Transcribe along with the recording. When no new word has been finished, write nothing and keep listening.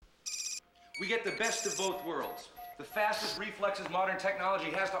We get the best of both worlds. The fastest reflexes modern technology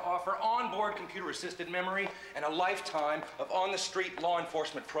has to offer, onboard computer-assisted memory, and a lifetime of on-the-street law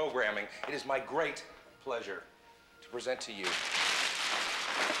enforcement programming. It is my great pleasure to present to you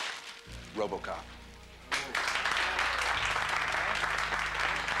Robocop.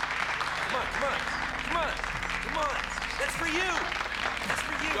 Come on, come on, come on, come on. That's for you. That's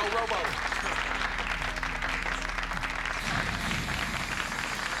for you. Go, Robo.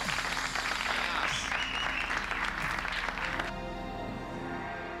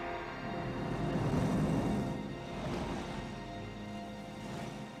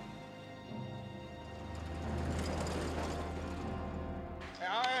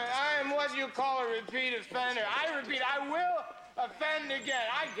 I am what you call a repeat offender. I repeat, I will offend again.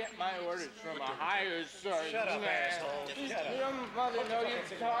 I get my orders from a higher source. Shut up, asshole. Shut up. Your mother know you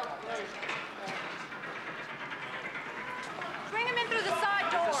talk like... Bring him in through the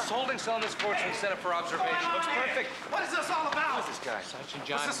side door. This holding cell in this court's been set up for observation. Looks perfect. What is this all about? Who's this guy? Sergeant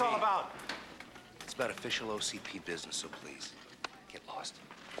John. What's this all about? It's about official OCP business, so please, get lost.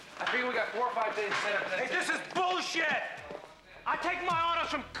 I figure we got 4 or 5 days set up. Hey, this is bullshit! I take my orders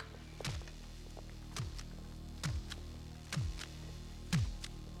from...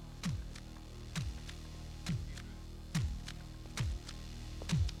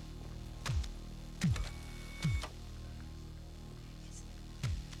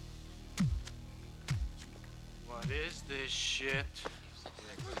 What is this shit? Yeah,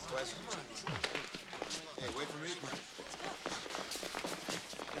 good question. Hey, wait for me.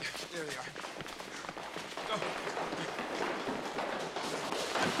 There they are. Go.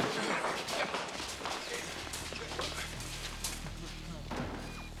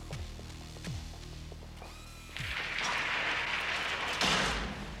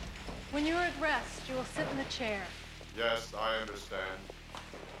 When you're at rest, you will sit in the chair. Yes, I understand.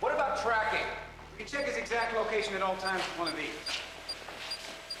 What about tracking? We can check his exact location at all times with one of these.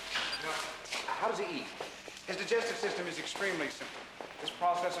 How does he eat? His digestive system is extremely simple. This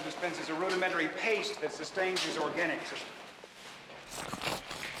processor dispenses a rudimentary paste that sustains his organic system.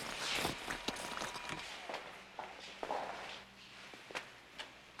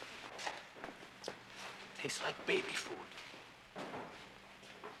 Tastes like baby food.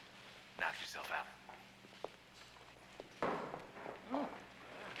 Knock yourself out.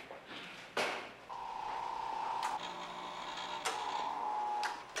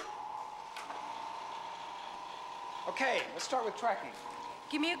 Okay, let's start with tracking.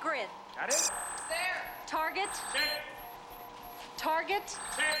 Give me a grid. Got it? There. Target. Check. Target.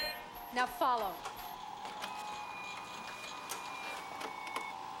 Check. Now follow.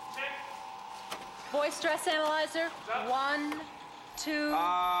 Check. Voice stress analyzer. 1, 2,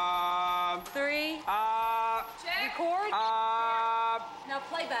 3. Record. Now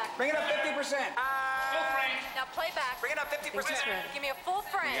playback. Bring it up 50%. Full frame. Now playback. Bring it up 50%. Give me a full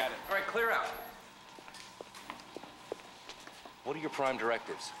frame. Got it. All right, clear out. What are your prime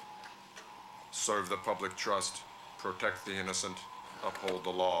directives? Serve the public trust, protect the innocent, uphold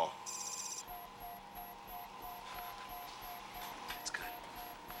the law. It's good.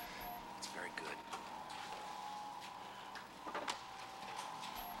 It's very good.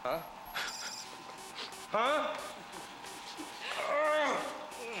 Huh? Huh?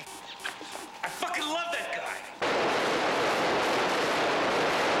 I fucking love that guy!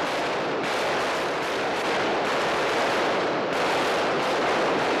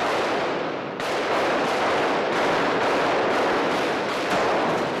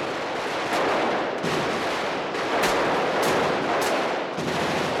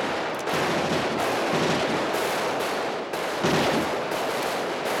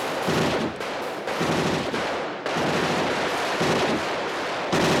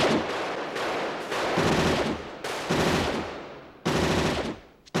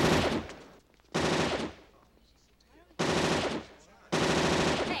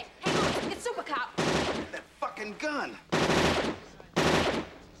 Hey, look, it's Supercop. That fucking gun.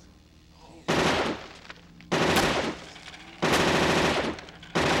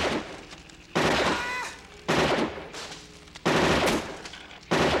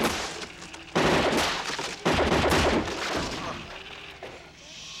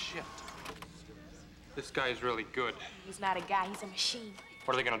 Shit. This guy is really good. He's not a guy, he's a machine.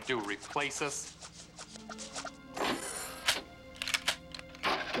 What are they gonna do, replace us?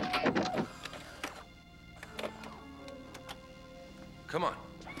 Come on.